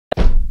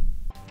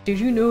Did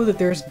you know that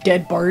there's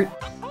dead Bart?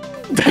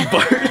 Dead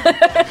Bart?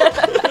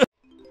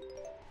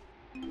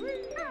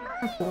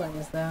 How cool it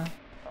is, though.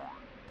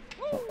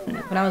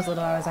 When I was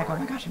little, I was like, oh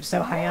my gosh, I'm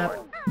so high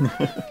up.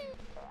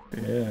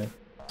 Yeah,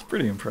 it's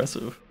pretty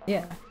impressive.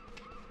 Yeah.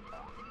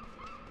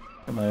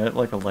 Am I at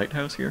like a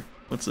lighthouse here?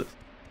 What's this?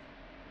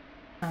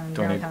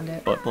 Do I found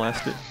it. butt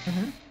blast it?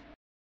 Mm-hmm.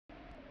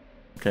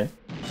 Okay.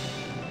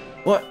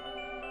 What?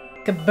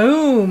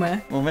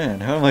 Kaboom! Oh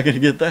man, how am I gonna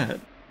get that?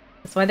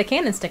 That's why the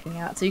cannon's sticking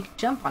out, so you can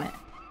jump on it.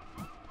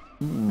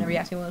 Remember you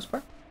asked me what it was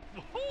for?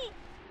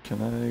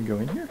 Can I go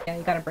in here? Yeah,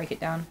 you gotta break it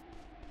down.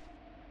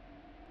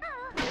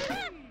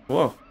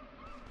 Whoa.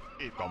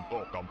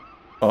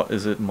 Oh,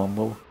 is it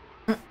Mumbo?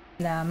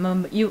 Nah,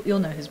 you'll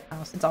know his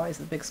mouse. It's always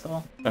the big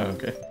skull. Oh,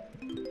 okay.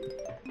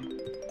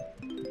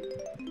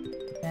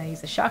 Now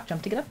use the shock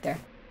jump to get up there.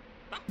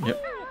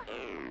 Yep.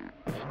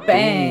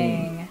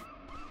 Bang! Ooh.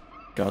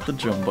 Got the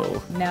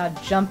jumbo. Now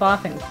jump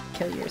off and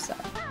kill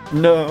yourself.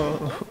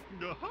 No!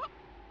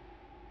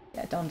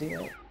 Yeah, don't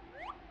do it.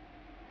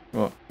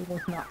 What? You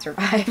will not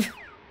survive.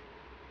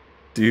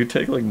 Do you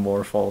take like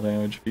more fall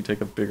damage if you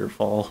take a bigger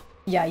fall?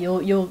 Yeah,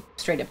 you'll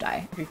straight up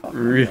die if you fall.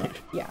 Really?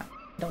 Yeah,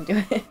 don't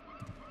do it.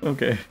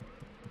 Okay.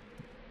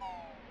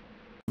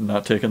 I'm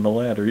not taking the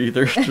ladder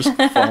either, just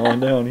falling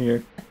down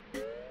here.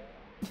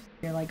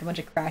 You're like a bunch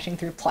of crashing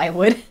through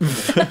plywood.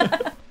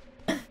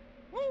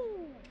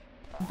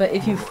 But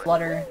if you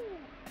flutter,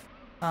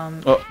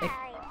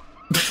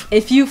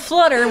 if you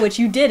flutter, which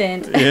you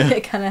didn't, yeah.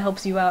 It kind of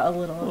helps you out a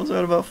little. What was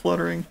that about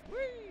fluttering?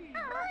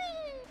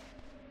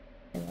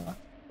 You know,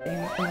 they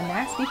make a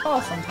nasty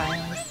fall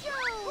sometimes.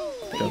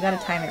 But you gotta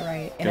time it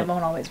right, and it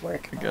won't always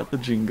work. I got the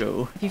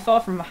jingo. If you fall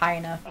from high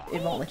enough,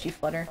 it won't let you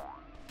flutter.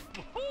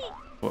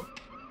 What?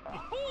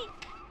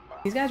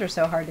 These guys are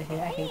so hard to hit,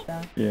 I hate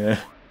them. Yeah.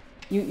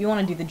 You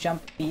want to do the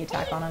jump B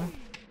attack on them.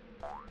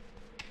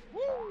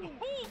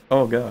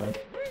 Oh god.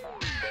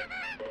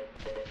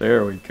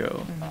 There we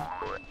go.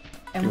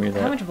 And Give me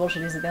that. how much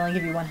bullshit is it? They only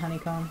give you one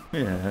honeycomb.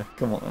 Yeah,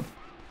 come on.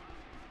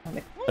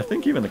 Well, I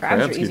think even the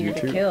crabs crabs are give you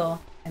easier to two.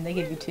 kill, and they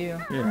give you two.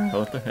 Yeah,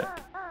 what the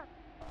heck.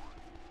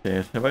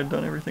 Okay, have I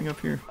done everything up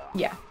here?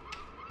 Yeah.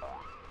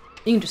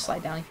 You can just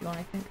slide down if you want,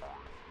 I think.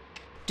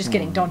 Just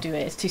kidding, don't do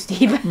it, it's too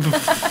steep.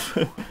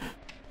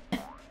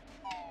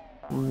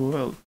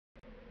 Well.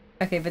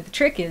 Okay, but the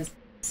trick is,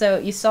 so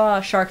you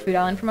saw Shark Food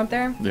Island from up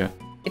there? Yeah.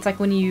 It's like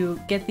when you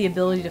get the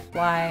ability to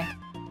fly,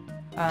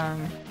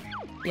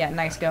 yeah,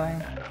 nice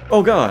going.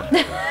 Oh god!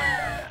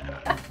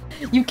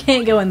 You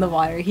can't go in the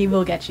water, he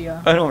will get you.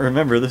 I don't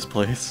remember this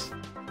place.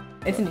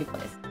 It's a new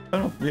place. I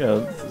don't,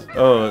 yeah.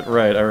 Oh,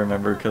 right, I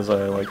remember because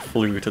I like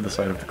flew to the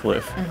side of the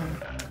cliff.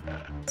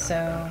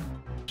 So...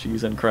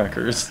 Cheese and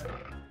crackers.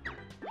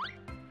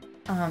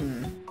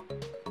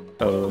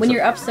 Oh, when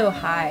you're up so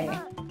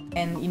high,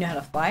 and you know how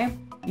to fly,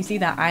 you see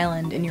that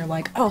island and you're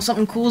like, oh,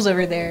 something cool's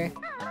over there.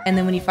 And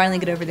then when you finally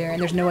get over there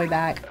and there's no way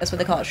back, that's what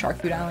they call it, Shark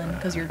Food Island,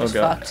 because you're just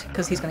fucked,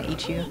 because he's gonna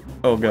eat you.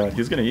 Oh god,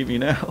 he's gonna eat me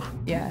now.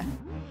 Yeah.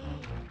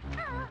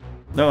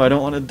 No, I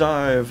don't want to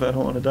dive. I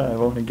don't want to dive. I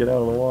want to get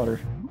out of the water.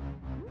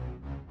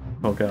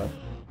 Oh god.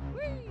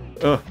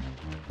 Ugh.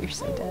 You're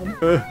so dead.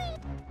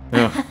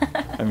 Oh,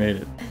 I made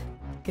it.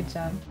 Good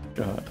job.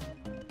 God.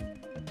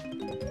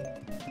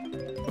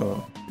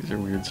 Oh, these are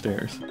weird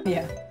stairs.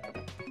 Yeah.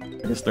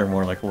 I guess they're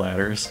more like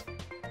ladders.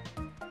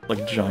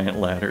 Like giant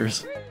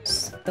ladders.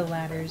 The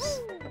ladders.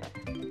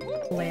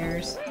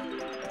 Layers.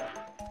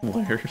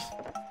 Layers.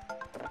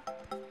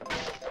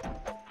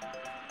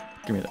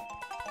 Give me that.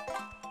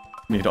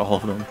 Need all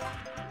of them.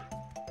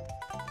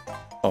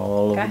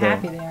 All Look of how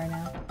them. happy they are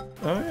now.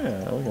 Oh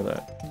yeah, look at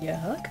that.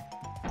 Yuck.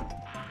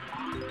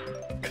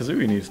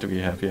 Kazooie needs to be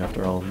happy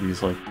after all of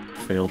these, like,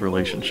 failed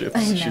relationships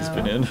I she's know.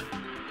 been in.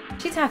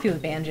 She's happy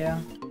with Banjo.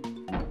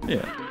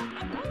 Yeah.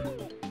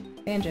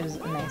 Banjo's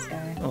a nice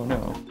guy. Oh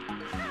no.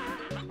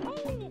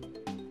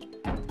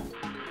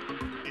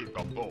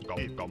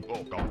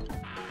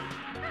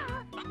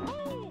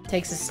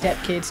 Takes his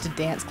stepkids to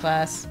dance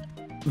class.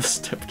 The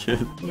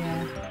stepkid.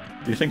 Yeah.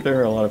 Do you think there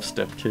are a lot of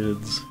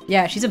stepkids?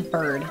 Yeah, she's a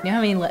bird. You know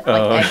how many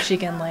eggs she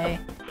can lay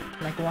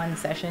in like one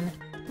session?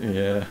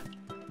 Yeah.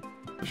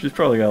 She's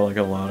probably got like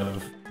a lot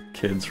of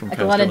kids from Like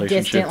past a lot of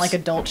relationships. distant, like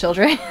adult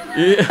children.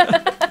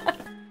 Yeah.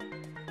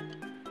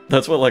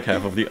 That's what like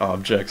half of the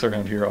objects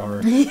around here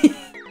are.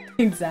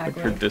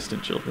 Exactly. Like her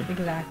distant children.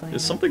 Exactly.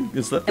 Is that thing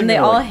And they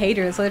where, all like... hate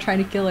her, so they're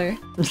trying to kill her.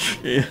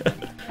 Yeah.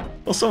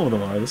 Well, some of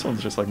them are. This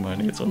one's just like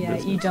minding its own Yeah,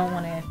 business. you don't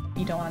want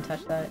to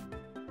touch that.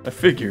 I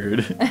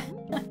figured.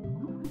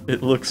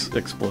 It looks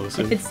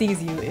explosive. If it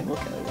sees you, it will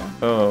kill you.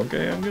 Oh,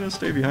 okay. I'm gonna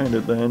stay behind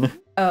it then.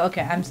 Oh,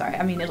 okay. I'm sorry.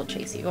 I mean, it'll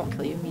chase you. It won't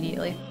kill you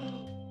immediately.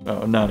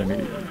 Oh, not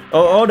immediately.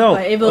 Oh no!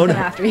 But it will oh, come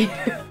no. after you.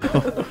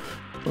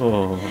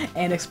 Oh.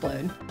 And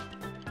explode.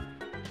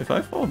 If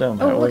I fall down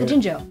that Oh, way... look at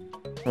Jinjo.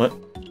 What?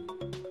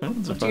 What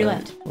happens To your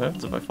left. What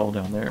happens if I fall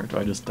down there? Do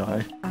I just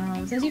die?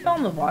 Since you fall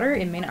in the water,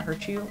 it may not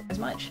hurt you as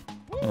much.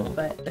 Oh.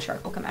 But the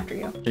shark will come after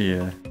you.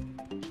 Yeah.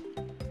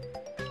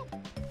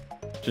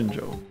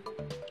 Jinjo.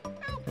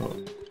 Oh.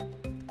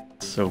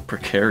 So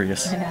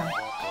precarious. I know.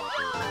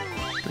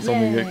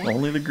 It's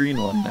only the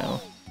green one now.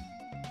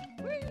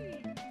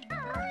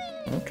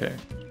 Okay.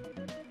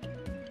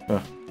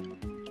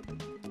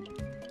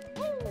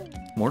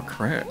 More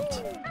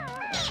crabs.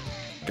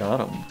 Got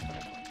them.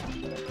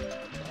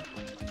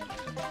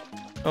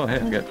 Oh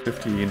hey, I got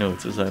 50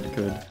 notes. Is that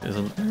good?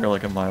 Isn't there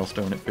like a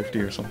milestone at 50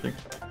 or something?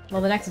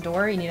 Well, the next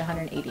door you need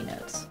 180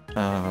 notes.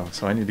 Oh,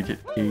 so I need to get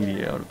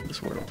 80 out of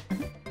this world.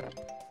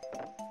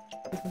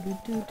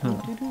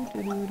 Huh.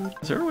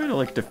 Is there a way to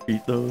like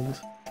defeat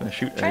those? Can I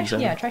shoot eggs at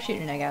them? Yeah, try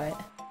shooting an egg at it.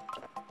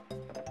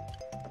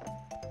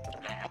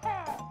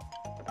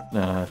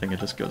 Nah, I think it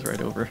just goes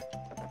right over.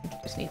 You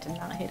just need to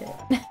not hit it.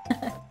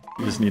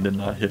 You just need to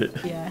not hit it.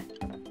 Yeah.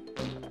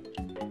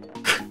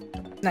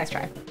 Nice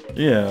try.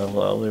 Yeah,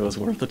 well, it was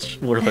worth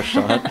a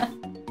shot.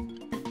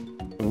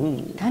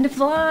 Ooh. Time to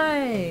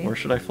fly! Where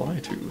should I fly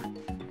to?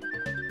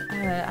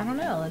 I don't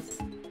know. Let's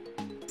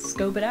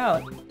scope it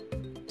out.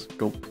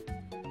 Scope.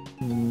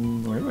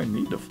 Where do I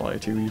need to fly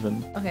to,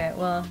 even? Okay,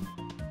 well...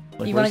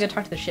 Like, you want to go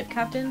talk to the ship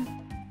captain?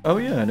 Oh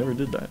yeah, I never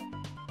did that.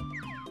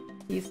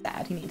 He's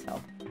sad. He needs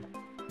help.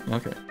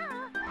 Okay.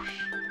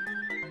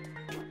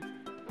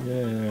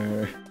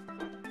 Yeah.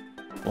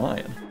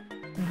 Flying.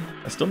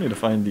 I still need to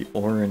find the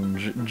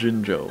orange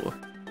Jinjo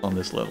on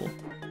this level.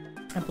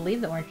 I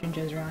believe the orange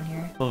Jinjo's around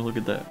here. Oh, look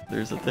at that.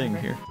 There's a thing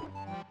here.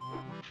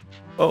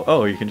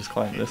 Oh, you can just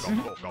climb this.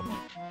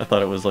 I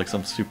thought it was like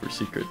some super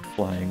secret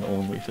flying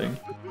only thing.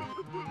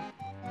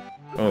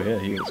 Oh yeah,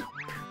 he was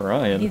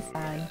crying. He's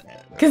sad.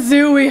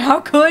 Kazooie, how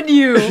could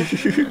you?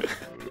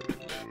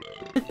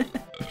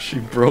 She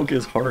broke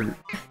his heart.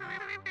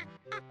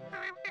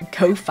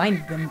 Go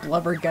find them,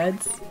 blubber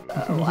guts.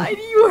 Why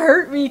do you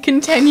hurt me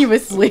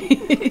continuously?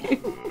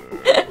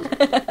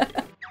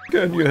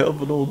 Can you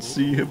help an old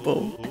sea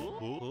hippo?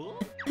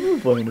 We'll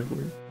find it for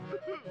you.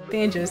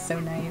 Banjo's so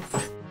nice.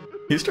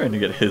 He's trying to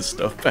get his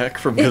stuff back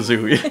from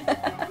Kazooie.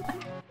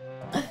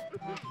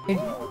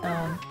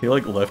 He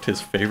like left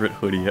his favorite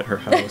hoodie at her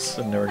house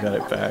and never got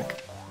it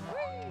back.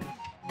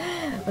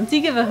 Once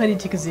you give a hoodie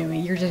to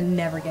Kazooie, you're just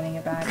never getting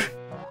it back.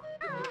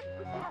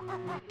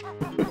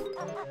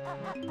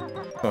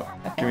 Oh,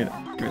 okay. Give me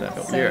that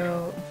note. So,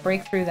 Yeah.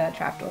 break through that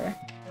trapdoor.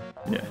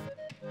 Yeah.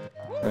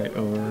 Right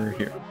over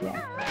here.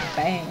 Yeah.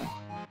 Bang.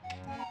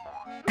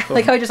 Oh.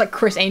 Like how just like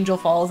Chris Angel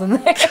falls in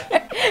there.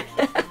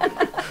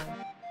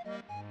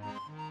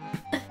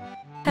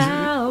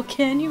 How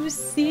can you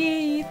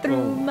see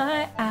through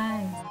my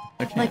eyes?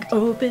 Like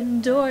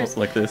open doors.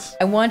 Like this.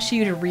 I want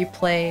you to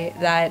replay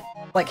that,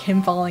 like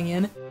him falling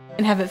in,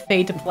 and have it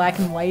fade to black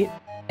and white,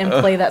 and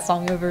play that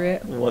song over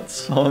it. What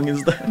song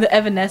is that? The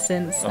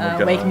Evanescence,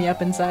 Wake Me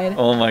Up Inside.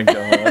 Oh my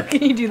god.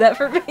 Can you do that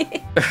for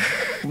me?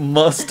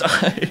 Must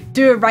I?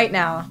 Do it right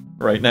now.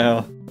 Right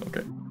now?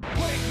 Okay.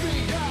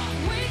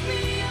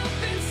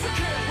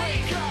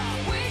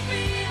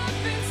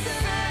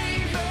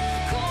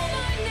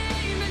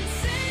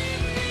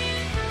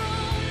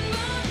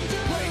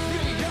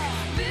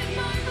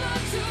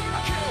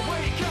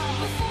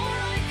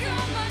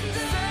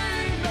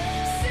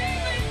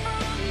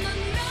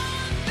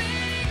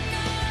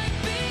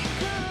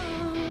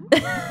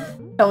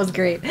 That was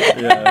great.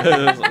 Yeah,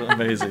 it was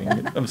amazing.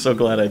 I'm so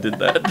glad I did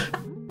that.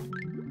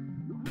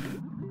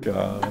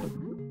 God.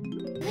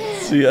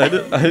 See,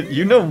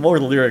 you know more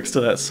lyrics to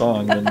that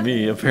song than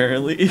me,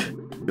 apparently.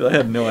 I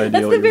had no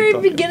idea. That's the very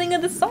beginning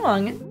of the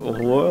song.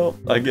 Well,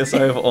 I guess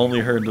I have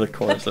only heard the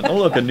chorus. And, oh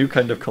look, a new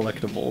kind of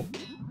collectible.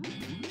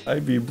 I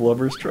be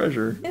Blubber's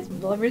treasure. It's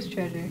Blubber's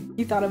treasure.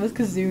 You thought it was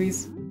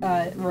Kazooie's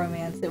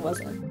romance. It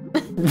wasn't.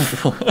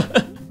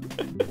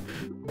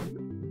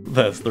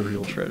 That's the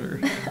real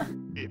treasure.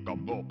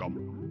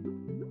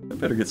 I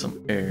better get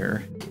some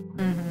air.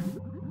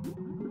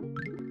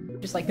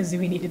 Just like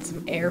Kazooie needed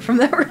some air from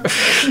that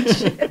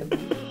relationship.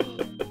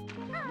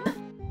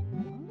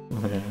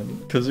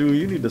 Man, Kazooie,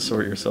 you need to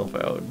sort yourself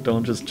out.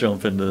 Don't just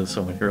jump into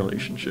so many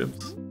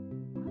relationships.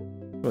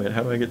 Wait,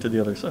 how do I get to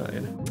the other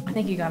side? I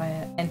think you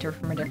gotta enter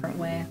from a different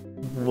way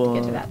to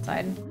get to that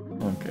side.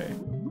 Okay.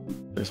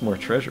 There's more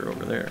treasure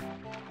over there.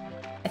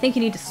 I think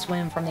you need to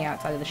swim from the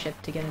outside of the ship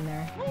to get in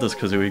there. Does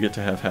Kazooie get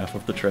to have half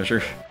of the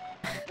treasure?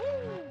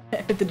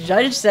 If the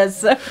judge says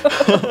so.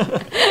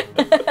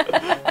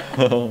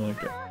 Oh my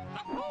god.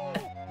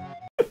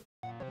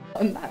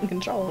 I'm not in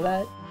control of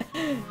that.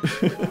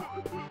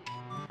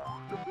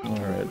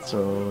 Alright,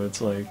 so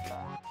it's like...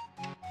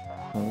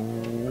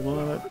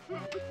 What?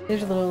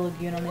 There's a little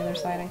lagoon on the other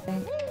side, I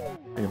think.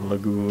 A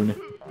lagoon.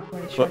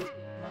 What?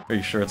 Are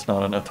you sure it's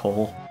not an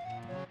atoll?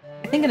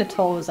 I think an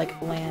atoll is like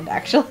land,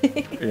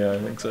 actually. Yeah, I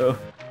think so.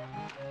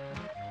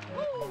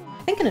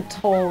 I think an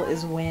atoll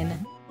is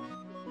when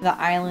the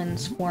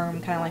islands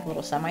form kind of like a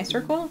little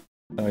semicircle.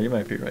 Oh, you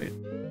might be right.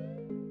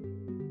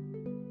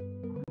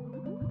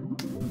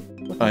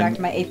 Looking back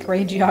to my 8th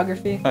grade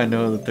geography. I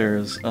know that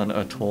there's an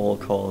atoll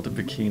called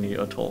Bikini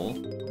Atoll.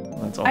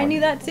 That's all I knew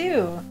that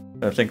too.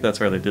 I think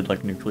that's where they did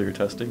like nuclear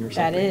testing or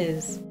something. That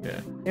is.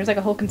 Yeah. There's like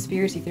a whole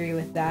conspiracy theory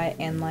with that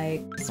and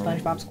like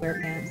SpongeBob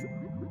SquarePants.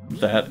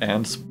 That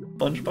and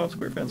SpongeBob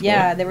SquarePants?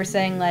 Yeah, they were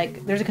saying,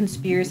 like, there's a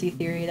conspiracy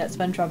theory that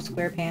SpongeBob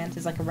SquarePants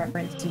is, like, a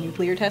reference to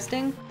nuclear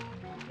testing.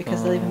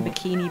 Because they live in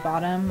Bikini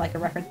Bottom, like a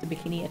reference to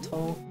Bikini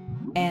Atoll.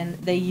 And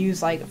they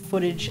use, like,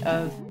 footage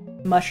of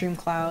mushroom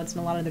clouds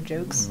in a lot of their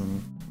jokes.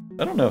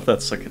 I don't know if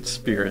that's a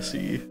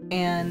conspiracy.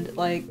 And,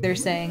 like, they're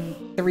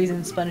saying the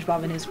reason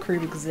SpongeBob and his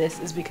crew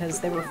exist is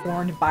because they were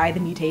formed by the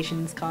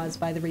mutations caused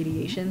by the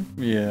radiation.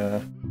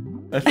 Yeah.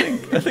 I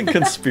think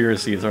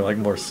conspiracies are, like,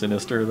 more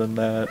sinister than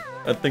that.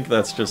 I think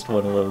that's just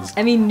one of those...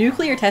 I mean,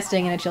 nuclear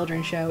testing in a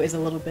children's show is a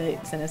little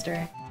bit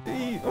sinister.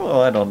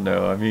 Well, I don't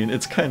know. I mean,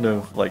 it's kind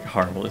of, like,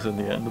 harmless in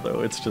the end,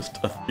 though. It's just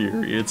a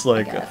theory. It's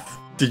like,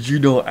 did you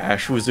know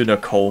Ash was in a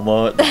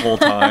coma the whole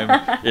time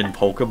in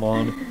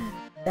Pokemon?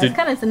 That's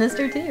kind of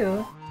sinister,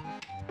 too.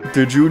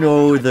 Did you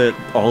know that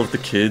all of the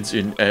kids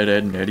in Ed,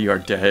 Edd and Eddy are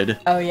dead?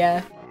 Oh,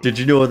 yeah. Did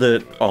you know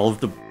that all of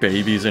the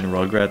babies in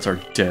Rugrats are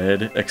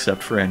dead,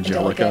 except for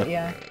Angelica?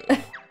 Yeah.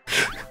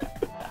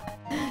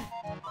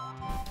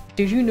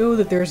 Did you know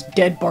that there's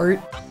Dead Bart?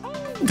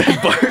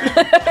 Dead Bart?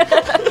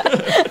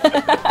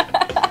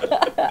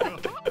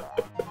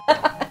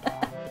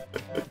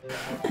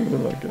 Oh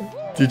my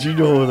god. Did you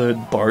know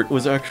that Bart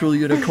was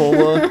actually in a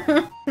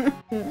coma?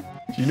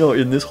 You know,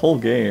 in this whole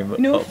game... You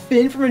know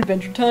Finn from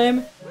Adventure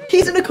Time?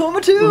 He's in a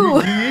coma too!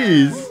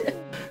 He is!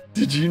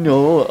 Did you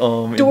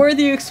know, Dora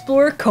the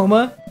Explorer,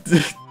 coma?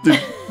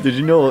 Did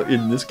you know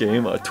in this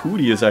game,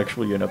 Tootie is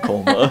actually in a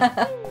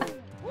coma?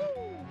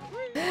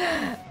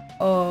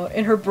 Oh,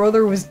 and her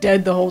brother was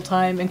dead the whole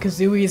time, and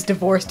Kazooie is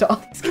divorced to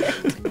all these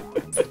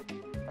characters.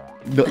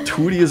 No,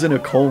 Tootie is in a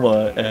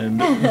coma,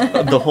 and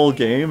the whole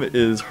game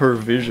is her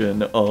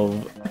vision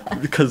of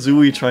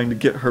Kazooie trying to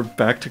get her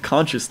back to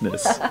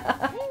consciousness.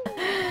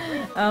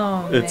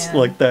 Oh, it's man.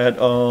 like that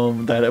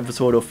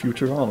episode of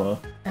Futurama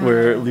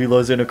where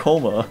Leela's in a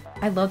coma.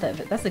 I love that.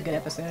 That's a good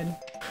episode.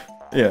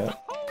 Yeah.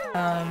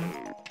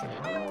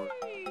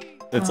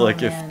 It's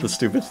like man. if the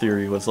stupid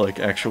theory was like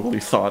actually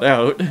thought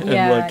out and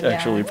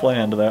actually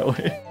planned that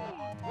way.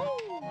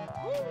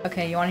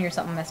 Okay, you want to hear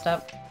something messed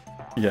up?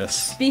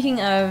 Yes.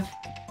 Speaking of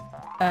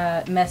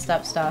messed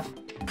up stuff,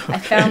 I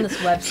found this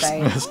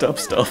website. Messed up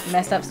stuff.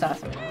 Messed up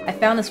stuff. I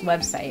found this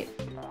website.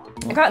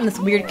 I got in this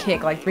weird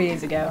kick like 3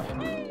 days ago,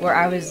 where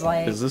I was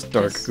like... Is this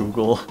dark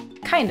Google?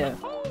 Kind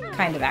of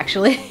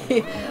actually.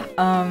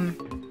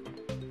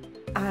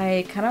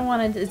 I kind of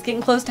wanted... It's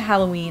getting close to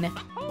Halloween.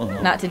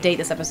 Not to date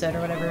this episode or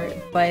whatever,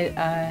 but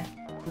I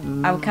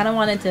kind of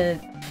wanted to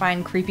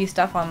find creepy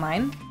stuff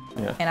online.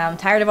 Yeah. And I'm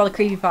tired of all the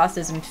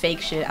creepypastas and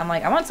fake shit. I'm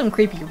like, I want some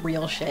creepy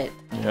real shit.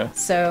 Yeah.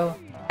 So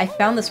I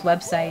found this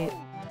website.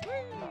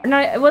 No,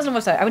 it wasn't a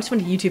website. I just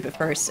went to YouTube at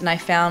first, and I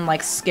found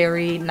like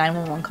scary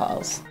 911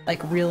 calls,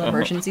 like real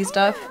emergency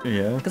stuff.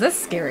 Yeah. Because that's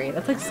scary.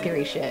 That's like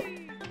scary shit.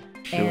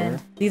 Sure.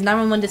 And these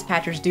 911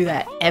 dispatchers do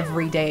that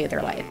every day of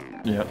their life.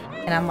 Yeah.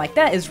 And I'm like,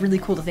 that is really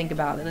cool to think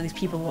about. That these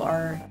people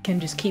can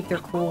just keep their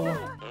cool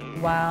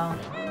while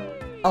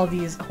all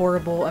these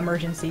horrible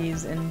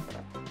emergencies and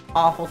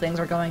awful things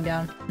are going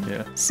down.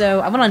 Yeah. So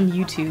I went on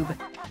YouTube.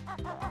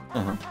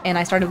 And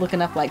I started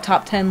looking up like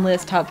top 10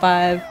 lists, top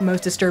 5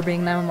 most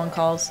disturbing 911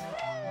 calls.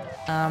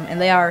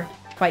 And they are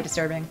quite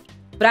disturbing.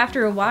 But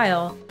after a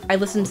while, I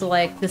listened to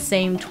like the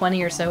same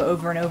 20 or so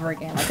over and over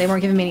again. Like they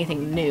weren't giving me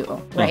anything new,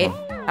 right?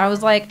 I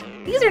was like,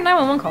 these are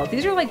 911 calls.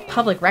 These are like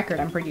public record,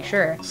 I'm pretty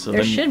sure. So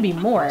there should be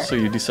more. So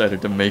you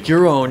decided to make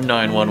your own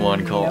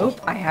 911 call. Nope,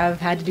 I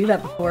have had to do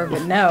that before,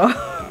 but no.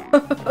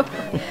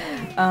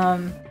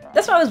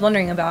 That's what I was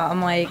wondering about.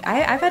 I'm like,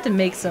 I've had to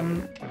make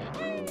some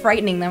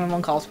frightening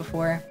 911 calls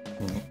before.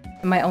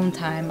 In my own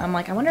time. I'm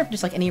like, I wonder if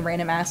just like any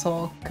random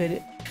asshole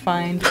could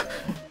find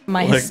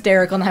my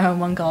hysterical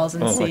 911 calls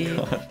and see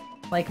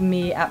like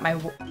me at my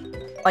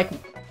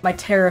my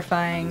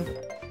terrifying,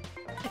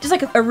 just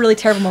like a really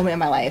terrible moment in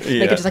my life. Yeah.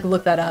 They could just like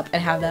look that up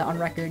and have that on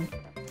record.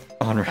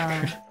 On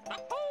record.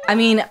 I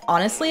mean,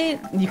 honestly,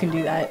 you can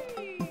do that,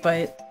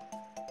 but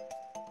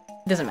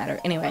it doesn't matter.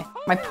 Anyway,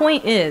 my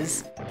point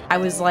is, I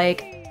was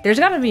like, there's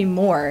gotta be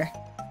more.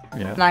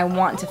 Yeah. And I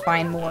want to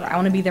find more. I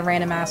want to be the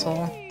random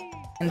asshole.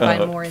 And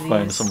find more of these.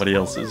 Find somebody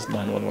else's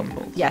 911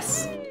 calls.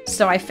 Yes.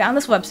 So I found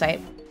this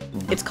website.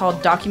 It's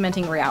called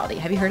Documenting Reality.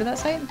 Have you heard of that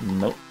site?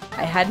 Nope.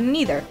 I hadn't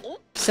either.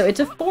 So it's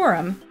a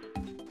forum.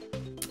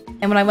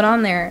 And when I went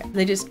on there,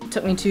 they just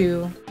took me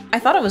to... I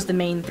thought it was the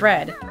main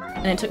thread.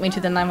 And it took me to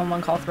the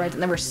 911 call threads.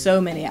 And there were so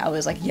many. I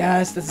was like,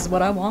 yes, this is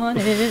what I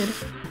wanted.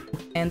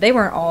 And they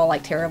weren't all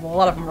like terrible. A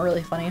lot of them were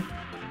really funny.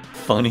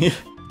 Funny?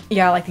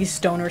 Yeah, like these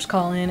stoners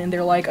call in and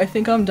they're like, I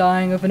think I'm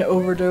dying of an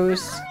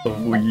overdose.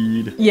 Of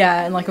weed.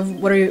 Yeah, and like,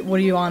 what are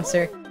you on,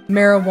 sir?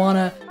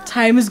 Marijuana.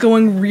 Time is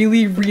going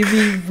really,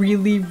 really,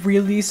 really,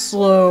 really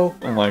slow.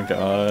 Oh my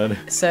god.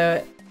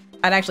 So,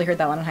 I'd actually heard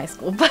that one in high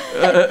school.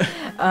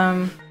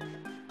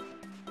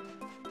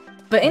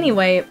 But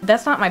anyway,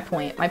 that's not my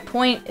point. My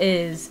point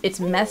is,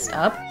 it's messed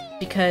up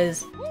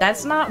because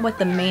that's not what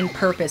the main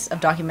purpose of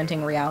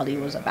documenting reality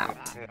was about.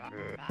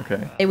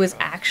 Okay. It was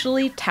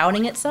actually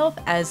touting itself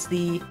as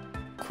the,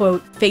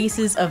 quote,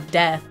 faces of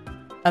death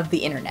of the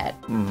internet.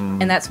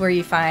 And that's where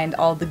you find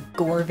all the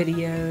gore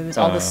videos,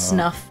 all the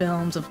snuff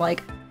films of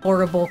like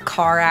horrible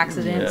car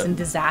accidents and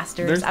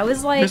disasters. I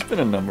was like, there's been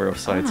a number of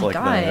sites like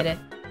that.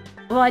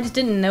 Well, I just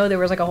didn't know there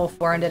was like a whole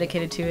forum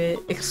dedicated to it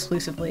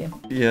exclusively.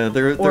 Yeah,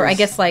 or I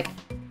guess like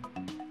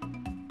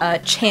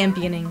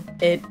championing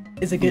it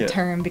is a good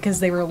term, because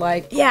they were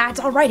like, yeah, it's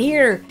all right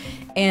here.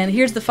 And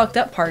here's the fucked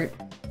up part.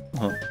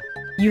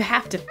 You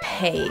have to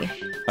pay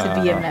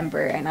to be a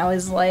member. And I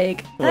was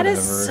like, that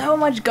is so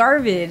much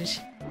garbage.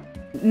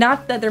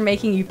 Not that they're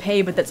making you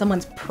pay, but that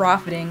someone's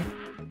profiting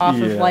off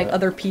of like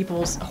other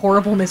people's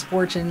horrible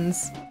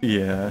misfortunes.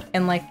 Yeah.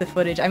 And like the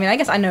footage. I mean, I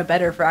guess I know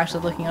better for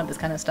actually looking up this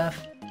kind of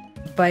stuff.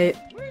 But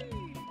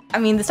I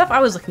mean, the stuff I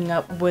was looking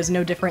up was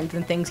no different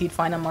than things you'd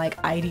find on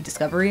like ID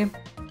Discovery.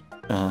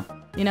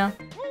 You know?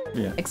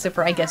 Yeah. Except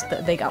for I guess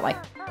that they got like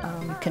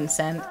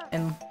consent,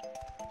 and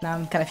now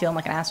I'm kind of feeling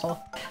like an asshole.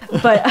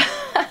 But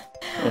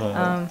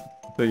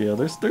but yeah,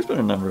 there's been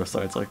a number of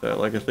sites like that.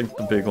 Like I think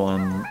the big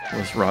one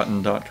was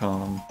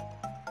rotten.com.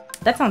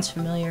 That sounds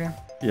familiar.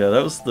 Yeah,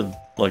 that was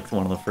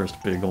one of the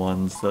first big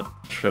ones that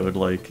showed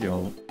like, you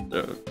know,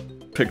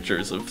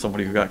 pictures of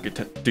somebody who got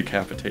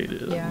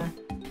decapitated. Yeah.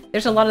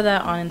 There's a lot of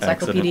that on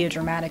Encyclopedia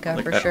Dramatica,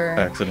 like for sure.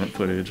 Accident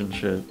footage and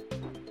shit.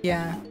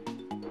 Yeah.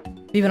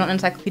 Have you been on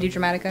Encyclopedia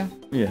Dramatica?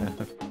 Yeah,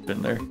 I've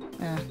been there.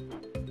 Yeah.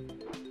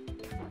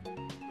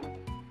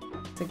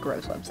 It's a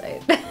gross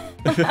website.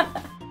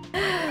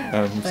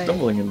 I'm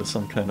stumbling into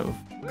some kind of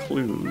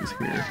clues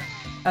here.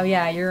 Oh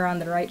yeah, you're on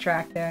the right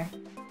track there.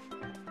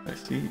 I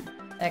see.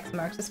 X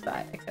marks the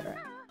spot, etc.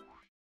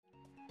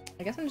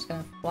 I guess I'm just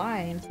gonna fly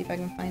and see if I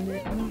can find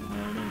it.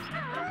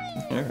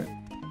 Alright.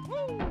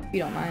 If you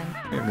don't mind.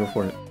 Yeah, go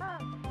for it.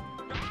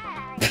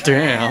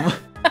 Damn!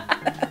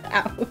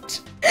 Ouch.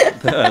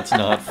 That's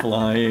not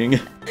flying.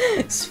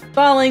 It's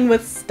falling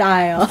with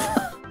style.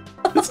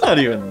 It's not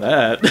even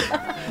that.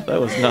 That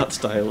was not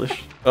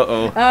stylish.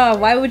 Uh-oh. Oh,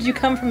 why would you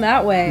come from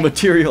that way?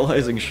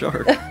 Materializing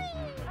shark.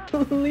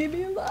 Leave me